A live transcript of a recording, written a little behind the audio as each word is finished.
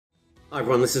Hi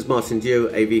everyone, this is Martin Dew,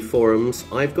 AV Forums.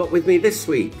 I've got with me this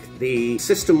week the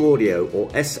System Audio, or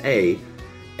SA,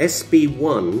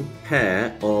 SB1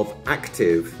 pair of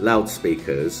active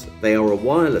loudspeakers. They are a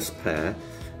wireless pair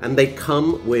and they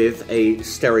come with a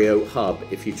stereo hub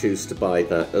if you choose to buy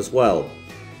that as well.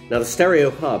 Now the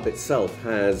stereo hub itself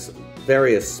has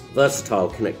various versatile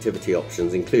connectivity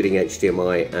options including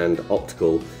HDMI and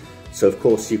optical. So of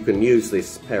course you can use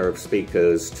this pair of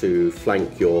speakers to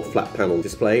flank your flat panel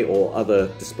display or other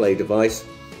display device.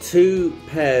 Two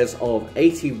pairs of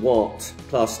 80 watt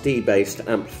Class D based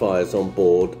amplifiers on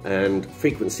board and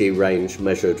frequency range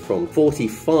measured from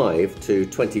 45 to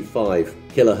 25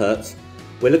 kilohertz.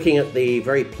 We're looking at the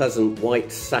very pleasant white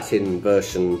satin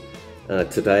version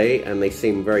today, and they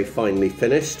seem very finely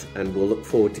finished, and we'll look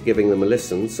forward to giving them a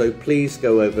listen. So please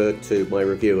go over to my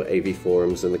review at AV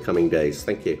Forums in the coming days.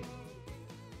 Thank you.